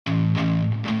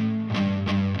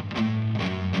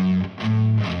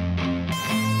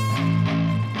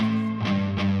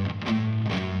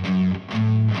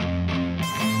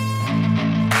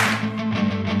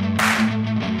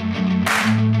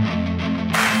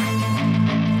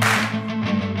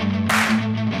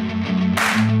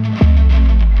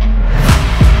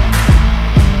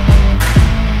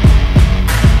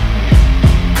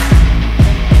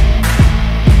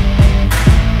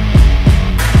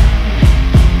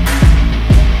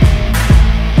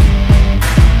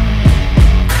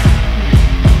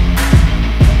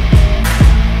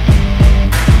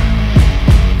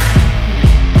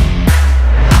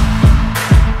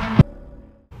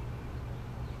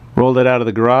pulled it out of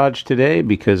the garage today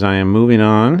because I am moving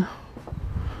on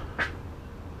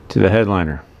to the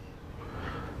headliner.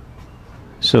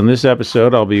 So in this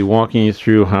episode, I'll be walking you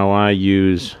through how I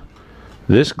use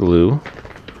this glue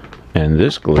and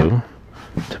this glue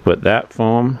to put that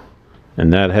foam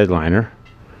and that headliner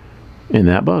in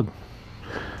that bug.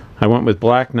 I went with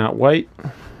black, not white,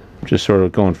 just sort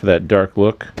of going for that dark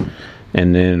look,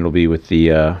 and then it'll be with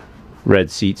the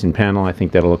red seats and panel. I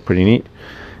think that'll look pretty neat,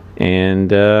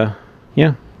 and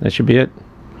yeah, that should be it.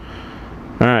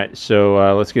 Alright,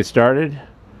 so let's get started.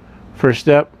 First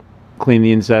step, clean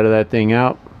the inside of that thing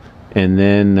out, and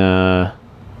then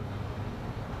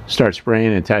start spraying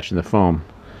and attaching the foam.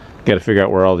 Got to figure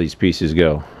out where all these pieces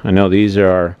go. I know these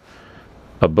are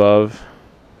above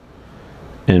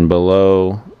and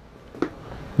below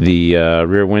the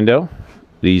rear window.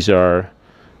 These are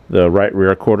the right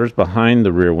rear quarters behind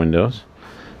the rear windows.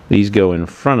 These go in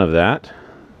front of that.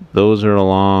 Those are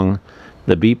along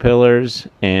the B-pillars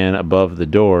and above the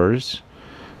doors.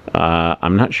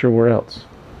 I'm not sure where else,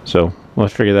 so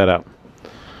let's figure that out.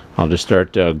 I'll just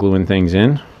start gluing things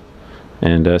in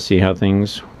and see how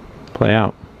things play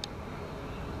out.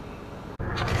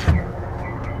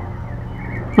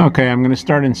 Okay, I'm going to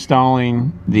start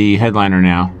installing the headliner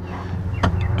now.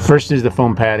 First is the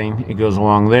foam padding. It goes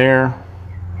along there,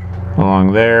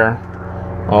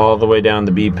 all the way down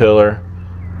the B pillar,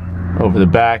 over the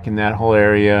back in that whole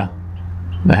area,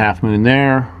 the half moon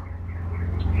there,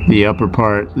 the upper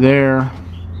part there,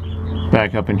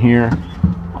 back up in here,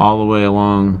 all the way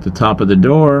along the top of the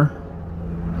door,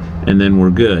 and then we're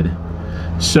good.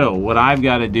 So what I've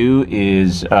got to do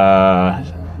is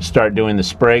start doing the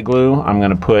spray glue. I'm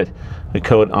going to put the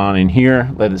coat on in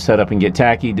here, let it set up and get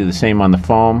tacky, do the same on the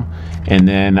foam, and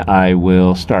then I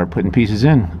will start putting pieces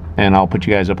in, and I'll put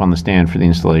you guys up on the stand for the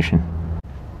installation.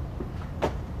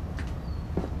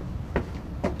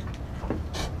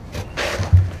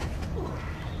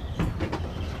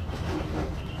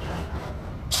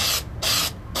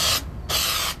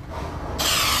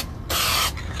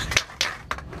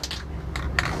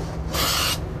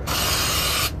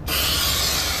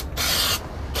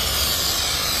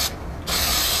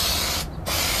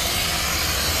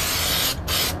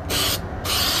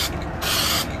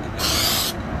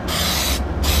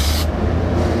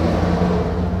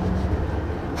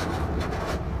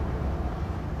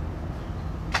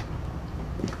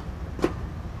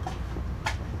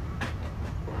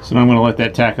 So I'm going to let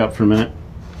that tack up for a minute.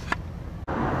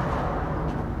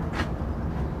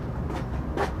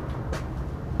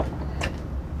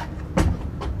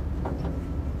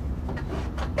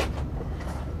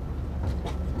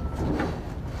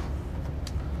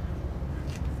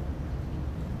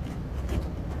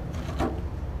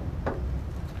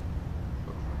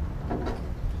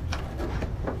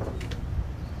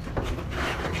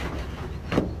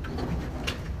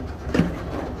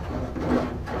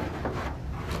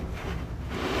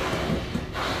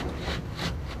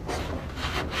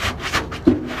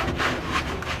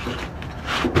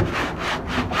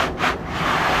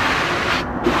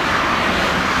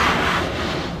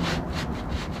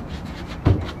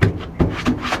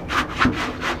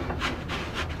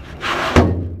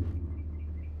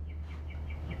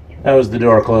 That was the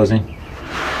door closing.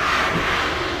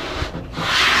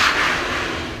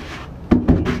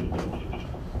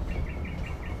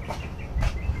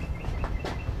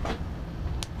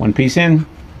 One piece in,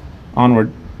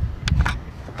 onward.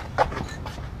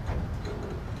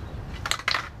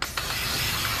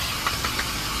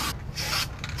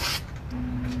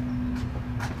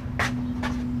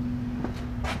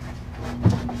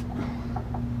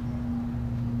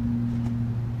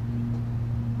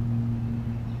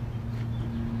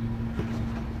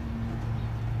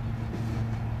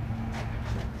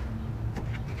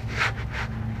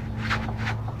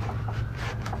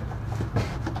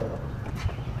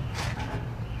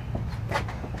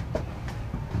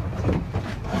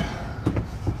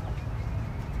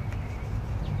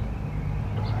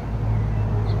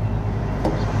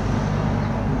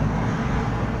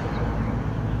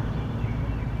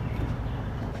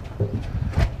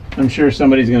 I'm sure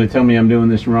somebody's going to tell me I'm doing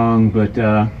this wrong, but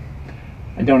I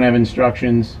don't have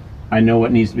instructions. I know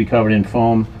what needs to be covered in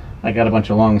foam. I got a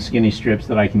bunch of long skinny strips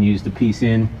that I can use to piece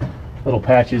in little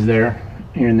patches there,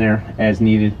 here and there, as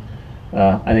needed.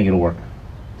 I think it'll work.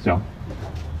 So,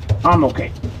 I'm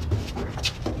okay.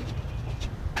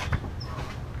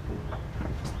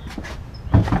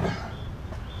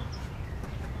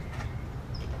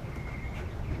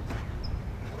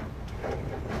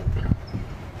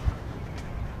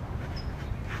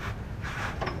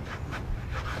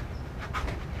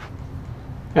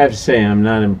 I have to say I'm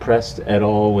not impressed at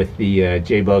all with the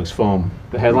J-Bugs foam.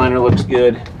 The headliner looks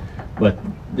good, but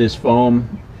this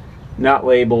foam, not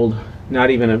labeled,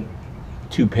 not even a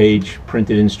 2-page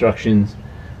printed instructions.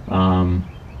 You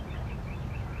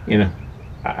know,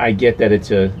 I get that it's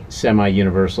a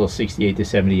semi-universal 68 to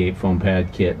 78 foam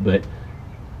pad kit, but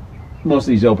most of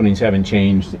these openings haven't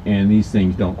changed and these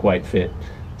things don't quite fit.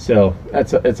 So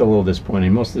it's a little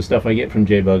disappointing. Most of the stuff I get from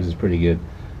J-Bugs is pretty good.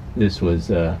 This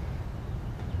was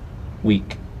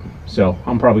weak. So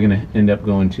I'm probably going to end up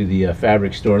going to the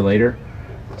fabric store later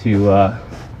to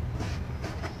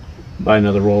buy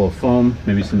another roll of foam,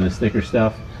 maybe some of the thicker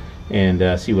stuff,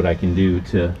 and see what I can do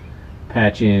to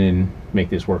patch in and make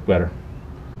this work better.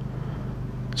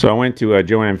 So I went to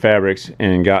Jo-Ann Fabrics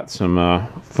and got some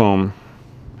foam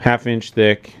 1/2 inch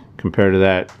thick compared to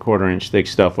that 1/4 inch thick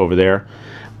stuff over there.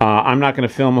 I'm not going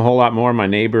to film a whole lot more. My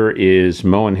neighbor is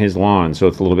mowing his lawn, so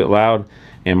it's a little bit loud,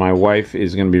 and my wife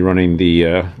is going to be running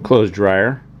the clothes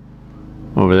dryer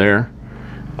over there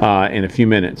in a few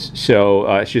minutes.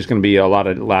 So it's just going to be a lot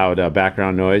of loud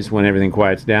background noise. When everything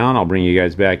quiets down, I'll bring you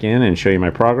guys back in and show you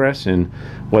my progress and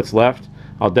what's left.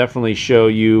 I'll definitely show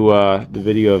you the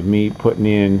video of me putting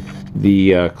in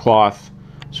the cloth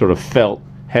sort of felt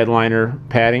headliner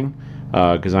padding,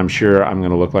 because I'm sure I'm going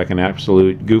to look like an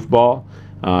absolute goofball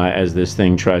as this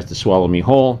thing tries to swallow me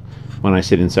whole when I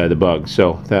sit inside the bug.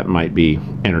 So that might be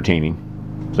entertaining.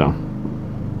 So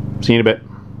see you in a bit.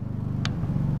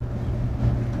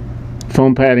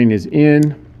 Foam padding is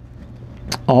in.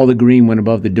 All the green went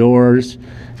above the doors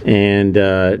and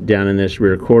down in this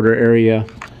rear quarter area.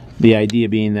 The idea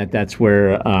being that that's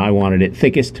where I wanted it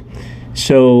thickest.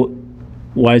 So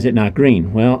why is it not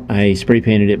green? Well, I spray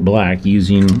painted it black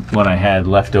using what I had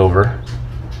left over,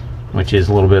 which is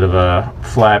a little bit of a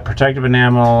flat protective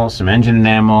enamel, some engine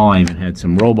enamel. I even had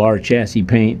some roll bar chassis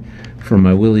paint from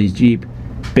my Willys Jeep.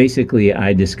 Basically,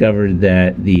 I discovered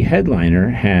that the headliner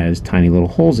has tiny little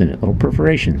holes in it, little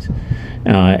perforations.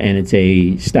 And it's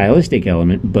a stylistic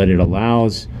element, but it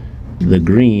allows the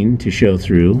green to show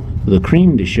through, the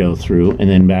cream to show through, and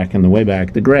then back on the way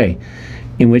back, the gray.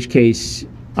 In which case,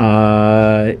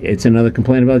 it's another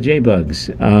complaint about J-Bugs.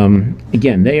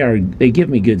 Again, they give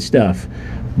me good stuff,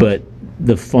 but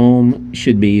the foam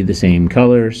should be the same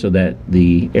color so that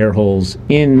the air holes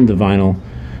in the vinyl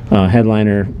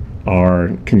headliner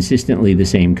are consistently the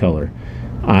same color.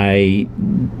 I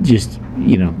just,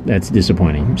 you know, that's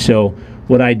disappointing. So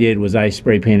what I did was I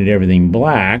spray painted everything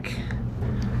black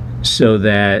so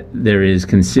that there is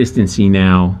consistency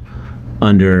now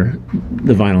under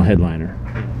the vinyl headliner.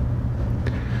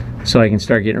 So I can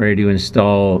start getting ready to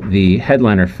install the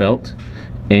headliner felt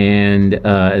and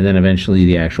then eventually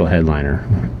the actual headliner.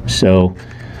 So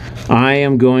I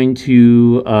am going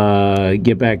to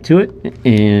get back to it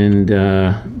and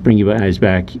bring you guys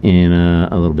back in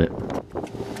a little bit.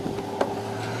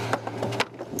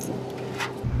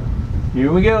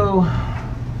 Here we go.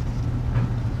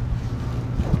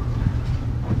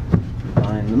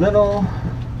 Line in the middle.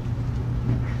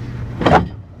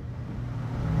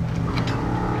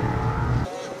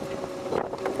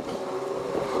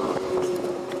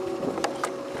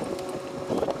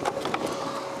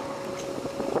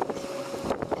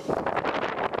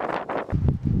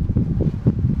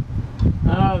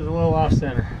 Oh, it was a little off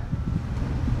center.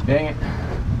 Dang it.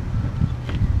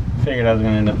 Figured I was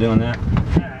going to end up doing that.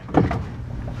 Alright.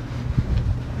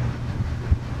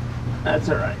 That's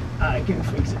alright. I can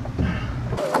fix it.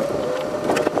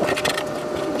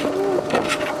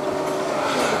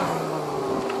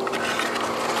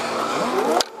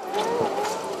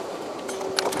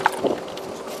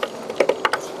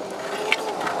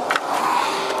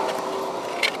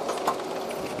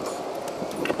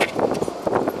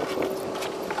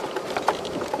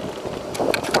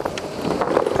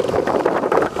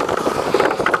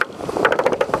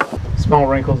 Small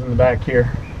wrinkles in the back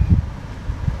here,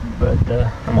 but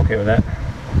I'm okay with that.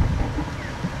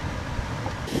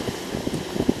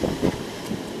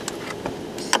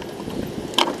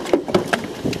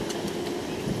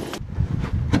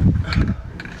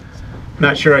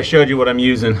 Not sure I showed you what I'm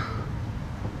using.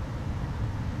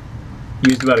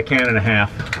 Used about 1.5 cans.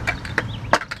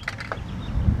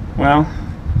 Well,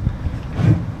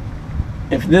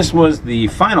 if this was the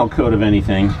final coat of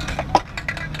anything,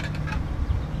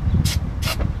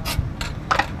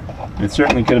 it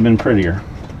certainly could have been prettier,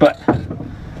 but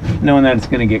knowing that it's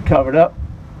going to get covered up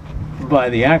by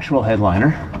the actual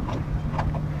headliner,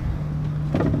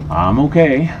 I'm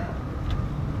okay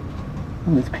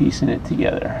with piecing it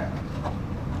together.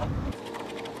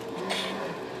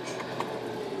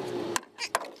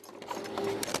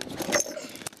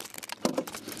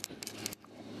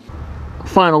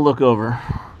 final look over.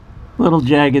 Little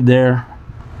jagged there.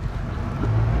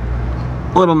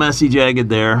 Little messy jagged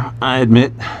there, I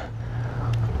admit.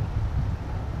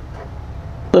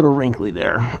 Little wrinkly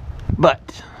there.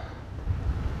 But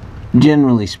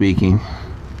generally speaking,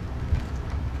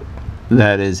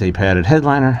 that is a padded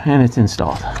headliner and it's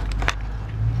installed.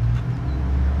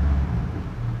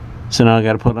 So now I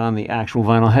got to put on the actual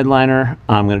vinyl headliner.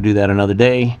 I'm going to do that another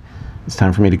day. It's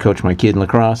time for me to coach my kid in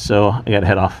lacrosse, so I got to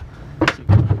head off.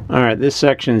 Alright, this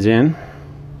section's in.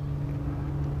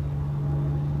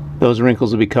 Those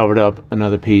wrinkles will be covered up.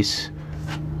 Another piece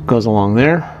goes along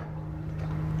there.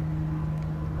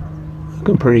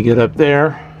 Looking pretty good up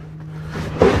there.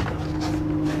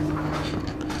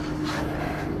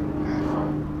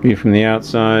 View from the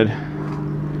outside.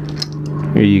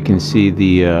 Here you can see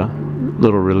the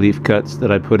little relief cuts that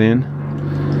I put in.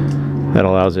 That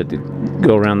allows it to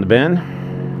go around the bend.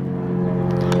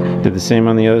 Did the same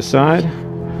on the other side.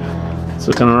 It's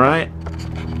looking alright.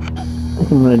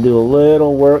 I'm going to do a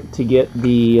little work to get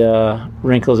the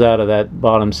wrinkles out of that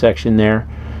bottom section there.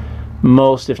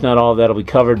 Most, if not all, of that will be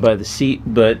covered by the seat,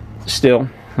 but still,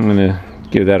 I'm going to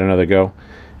give that another go,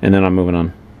 and then I'm moving on.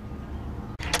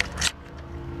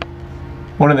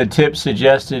 One of the tips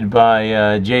suggested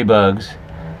by J-Bugs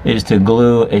is to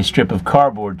glue a strip of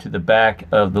cardboard to the back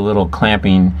of the little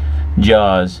clamping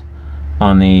jaws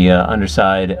on the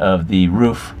underside of the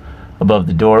roof above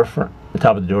the door, the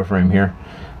top of the door frame here.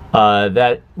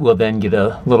 That will then get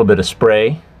a little bit of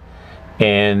spray,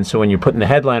 and so when you're putting the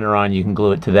headliner on, you can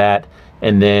glue it to that,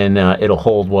 and then it'll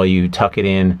hold while you tuck it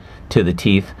in to the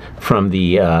teeth from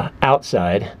the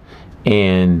outside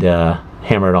and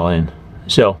hammer it all in.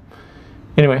 So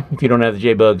anyway, if you don't have the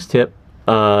J-Bugs tip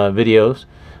videos,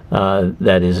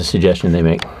 that is a suggestion they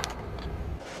make.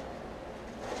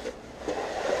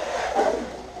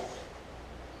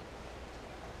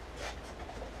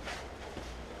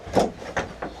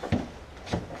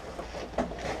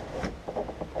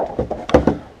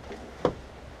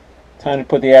 Time to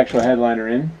put the actual headliner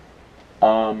in.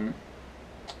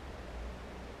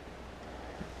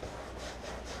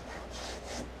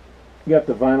 Got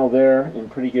the vinyl there in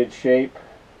pretty good shape.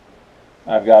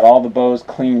 I've got all the bows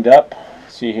cleaned up.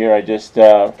 See here, I just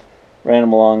ran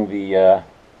them along the, I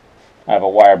have a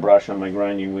wire brush on my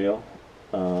grinding wheel.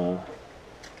 And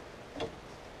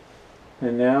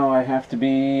now I have to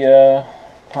be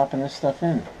popping this stuff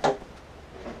in.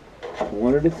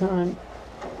 One at a time.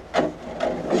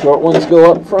 Short ones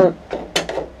go up front.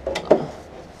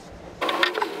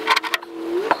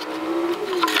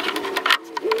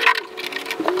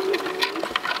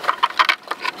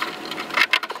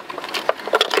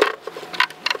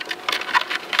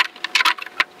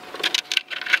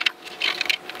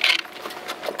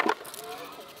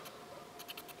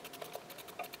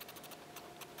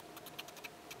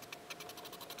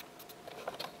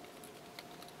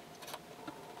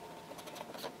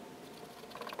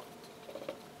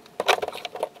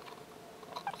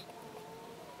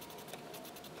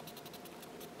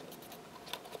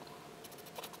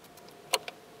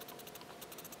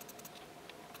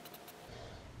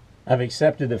 I've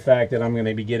accepted the fact that I'm going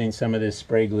to be getting some of this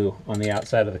spray glue on the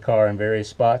outside of the car in various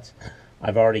spots.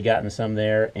 I've already gotten some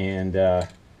there, and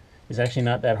it's actually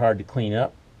not that hard to clean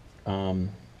up.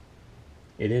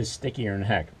 It is stickier than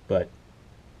heck, but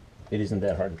it isn't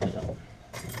that hard to clean up.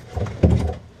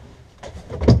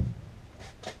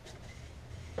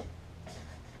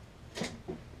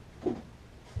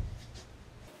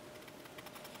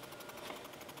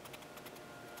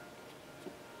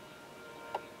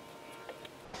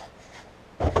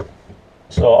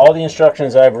 So all the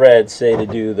instructions I've read say to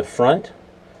do the front,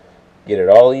 get it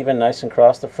all even, nice and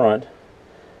across the front,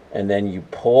 and then you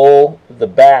pull the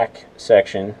back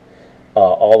section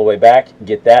all the way back,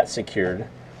 get that secured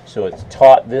so it's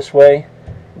taut this way,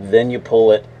 then you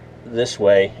pull it this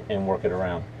way and work it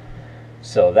around.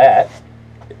 So that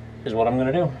is what I'm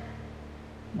going to do.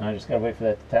 Now I just got to wait for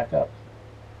that to tack up.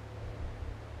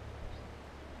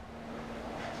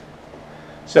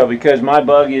 So because my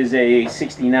bug is a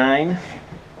 69,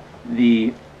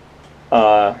 the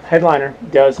headliner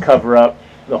does cover up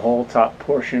the whole top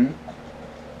portion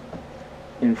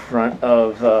in front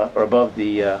of or above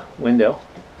the window.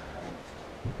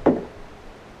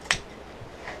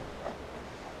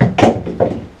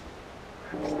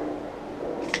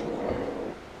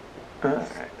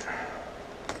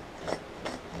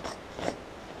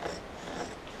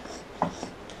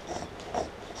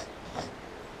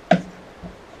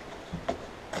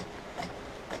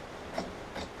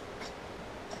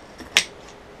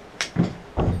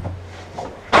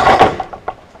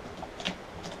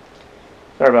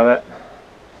 Sorry about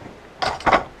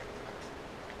that.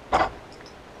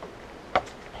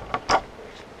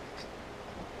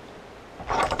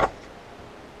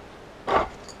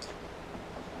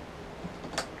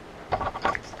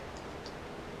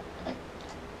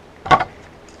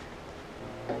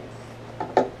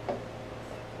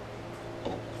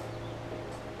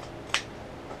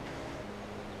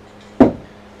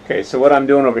 Okay, so what I'm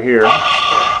doing over here,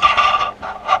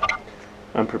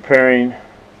 I'm preparing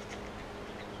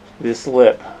this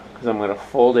lip because I'm going to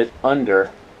fold it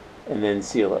under and then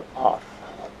seal it off.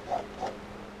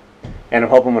 And I'm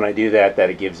hoping when I do that, that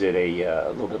it gives it a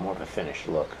little bit more of a finished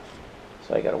look.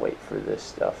 So I got to wait for this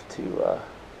stuff to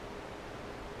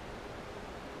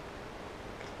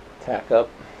tack up.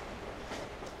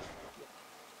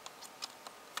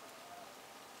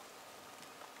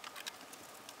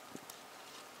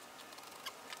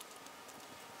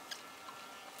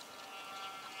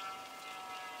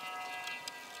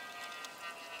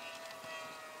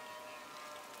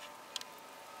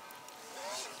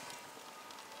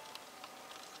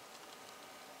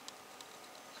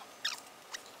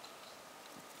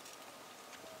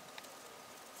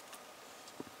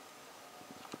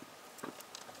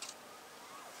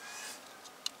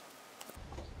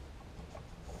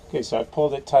 Okay, so I've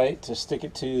pulled it tight to stick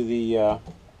it to the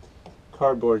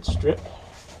cardboard strip.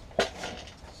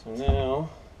 So now,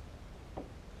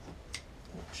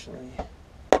 actually,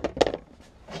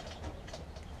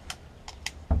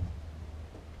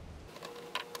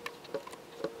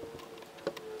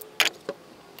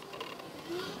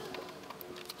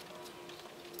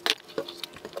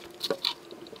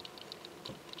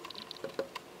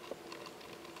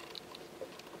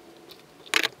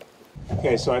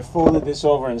 okay, so I folded this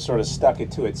over and sort of stuck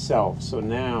it to itself. So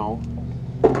now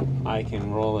I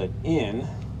can roll it in.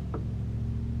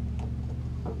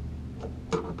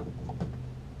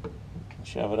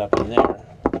 Shove it up in there.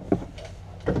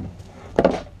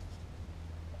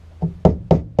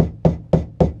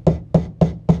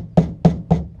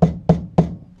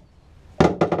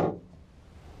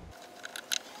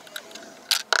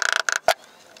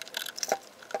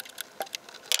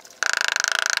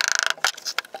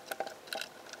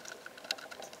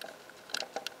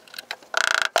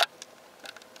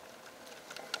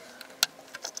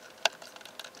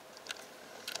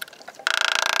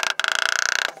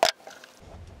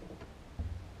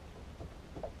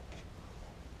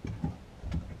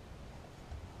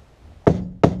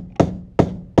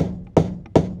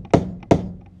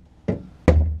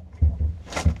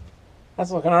 That's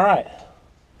looking all right.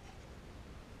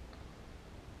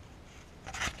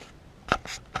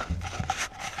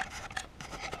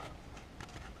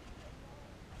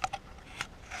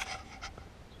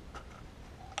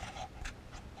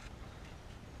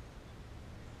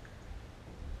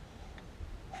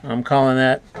 I'm calling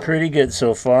that pretty good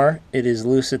so far. It is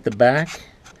loose at the back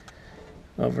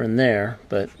over in there,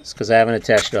 but it's because I haven't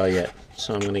attached it all yet.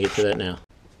 So I'm going to get to that now.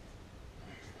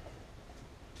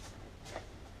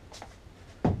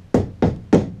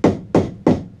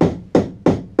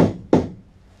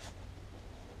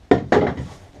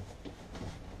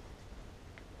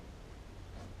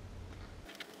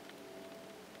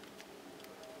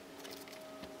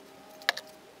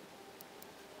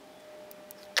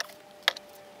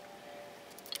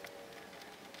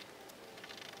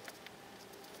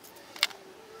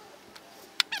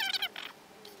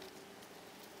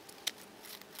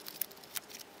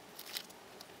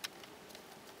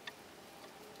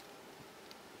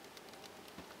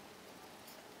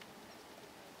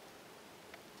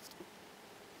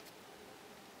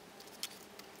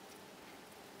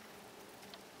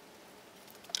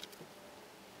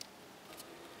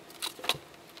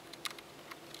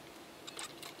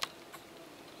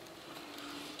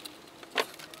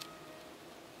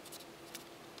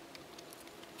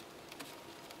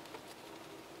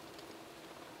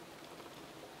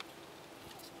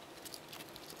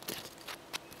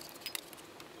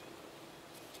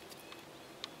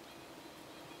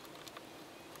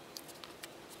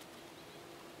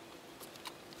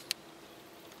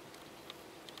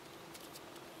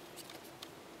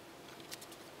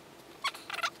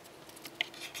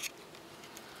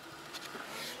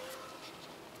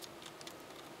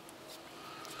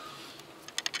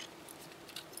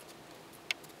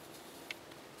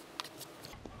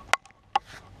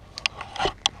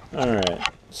 Alright,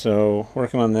 so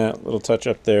working on that little touch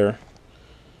up there.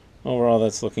 Overall,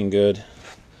 that's looking good.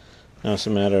 Now it's a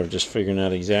matter of just figuring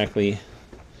out exactly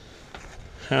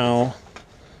how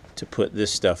to put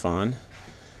this stuff on.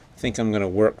 I think I'm going to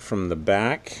work from the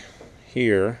back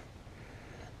here,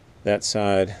 that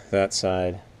side,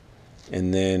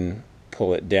 and then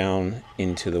pull it down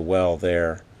into the well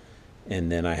there.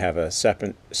 And then I have a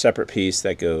separate piece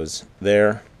that goes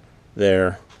there,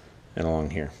 there, and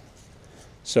along here.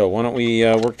 So why don't we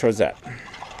work towards that?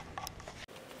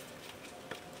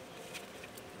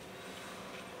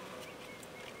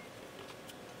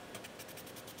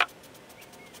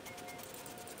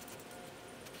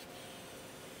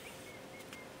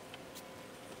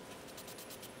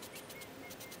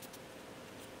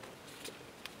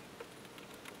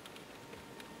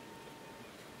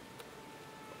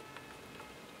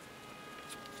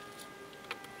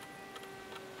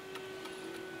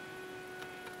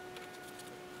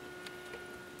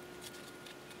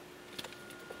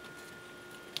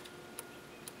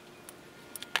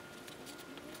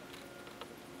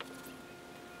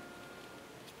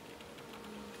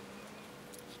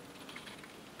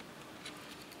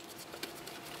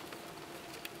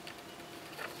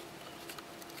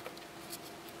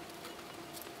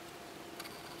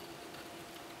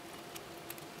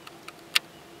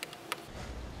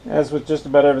 as with just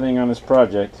about everything on this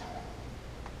project,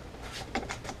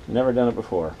 never done it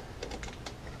before.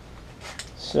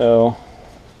 So,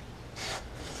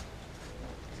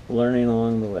 learning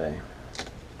along the way.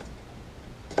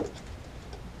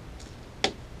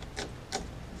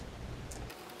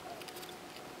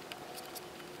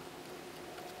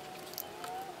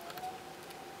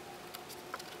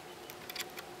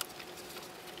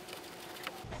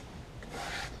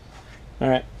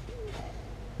 Alright,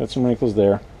 got some wrinkles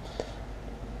there.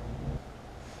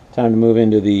 Time to move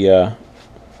into the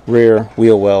rear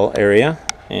wheel well area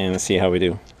and see how we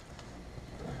do.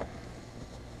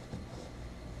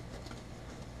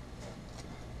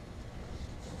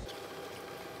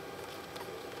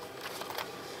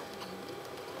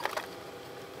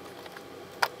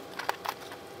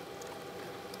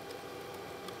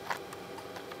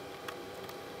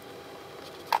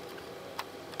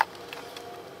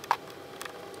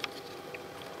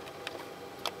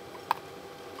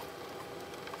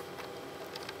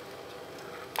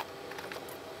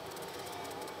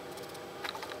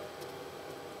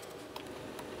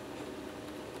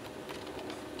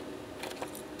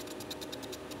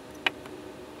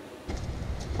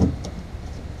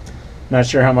 Not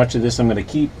sure how much of this I'm going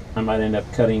to keep. I might end up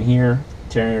cutting here,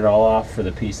 tearing it all off for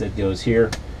the piece that goes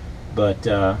here, but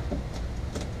I'll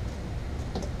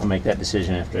make that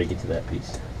decision after I get to that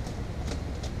piece.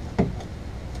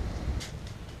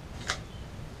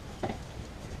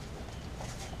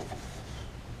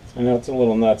 I know it's a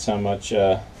little nuts how much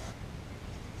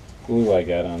glue I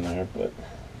got on there, but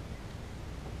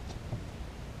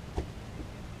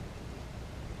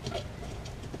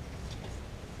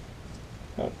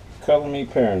color me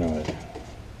paranoid.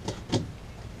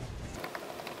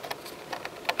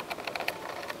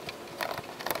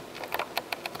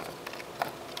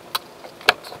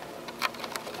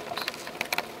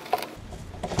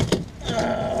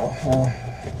 Oh, well,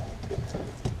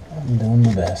 I'm doing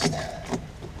my best.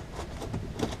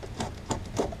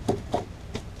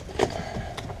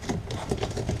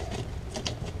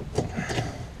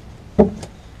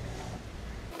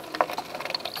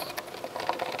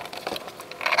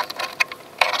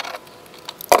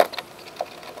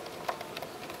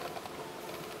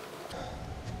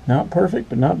 Not perfect,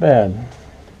 but not bad.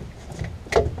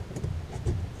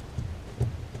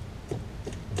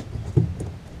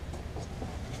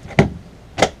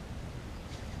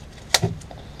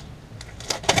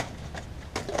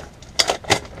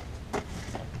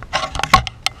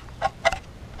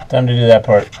 Time to do that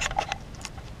part.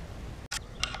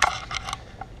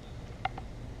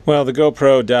 Well, the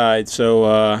GoPro died,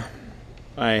 so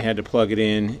I had to plug it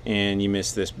in, and you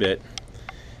missed this bit.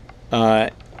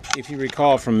 If you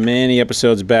recall from many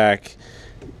episodes back,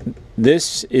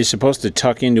 this is supposed to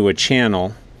tuck into a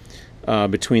channel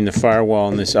between the firewall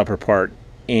and this upper part,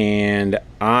 and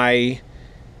mine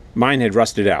had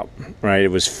rusted out, right? It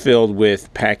was filled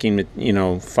with packing, you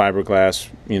know, fiberglass,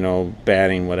 you know,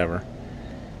 batting, whatever.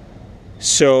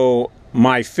 So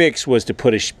my fix was to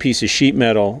put a piece of sheet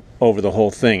metal over the whole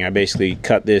thing. I basically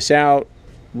cut this out,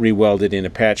 re-welded in a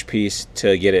patch piece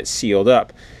to get it sealed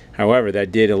up. However,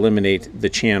 that did eliminate the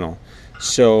channel.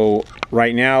 So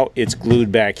right now it's glued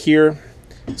back here.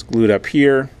 It's glued up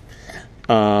here.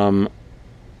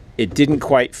 It didn't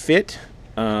quite fit.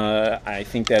 I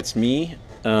think that's me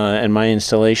and my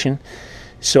installation.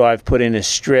 So I've put in a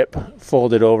strip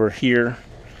folded over here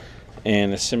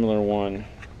and a similar one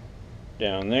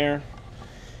down there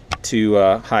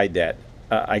to hide that.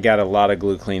 I got a lot of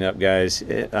glue cleanup, guys.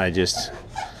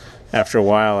 After a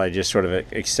while, I just sort of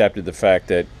accepted the fact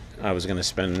that I was going to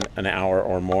spend an hour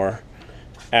or more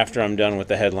after I'm done with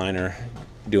the headliner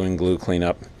doing glue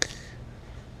cleanup.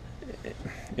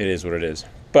 It is what it is.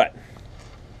 But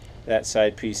that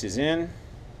side piece is in.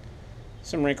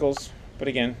 Some wrinkles, but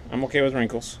again, I'm okay with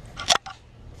wrinkles.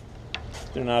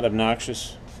 They're not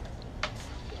obnoxious.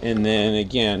 And then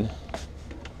again,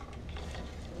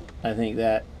 I think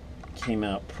that came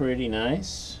out pretty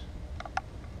nice,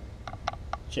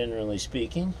 generally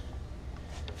speaking.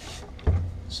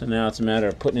 So now it's a matter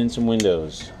of putting in some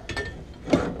windows.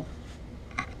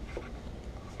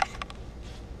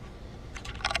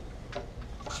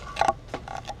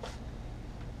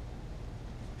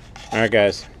 Alright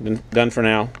guys, done for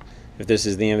now. If this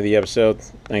is the end of the episode,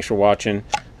 thanks for watching.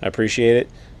 I appreciate it.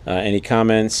 Any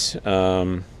comments,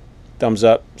 thumbs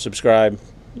up, subscribe,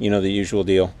 you know the usual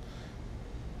deal.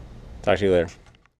 Talk to you later.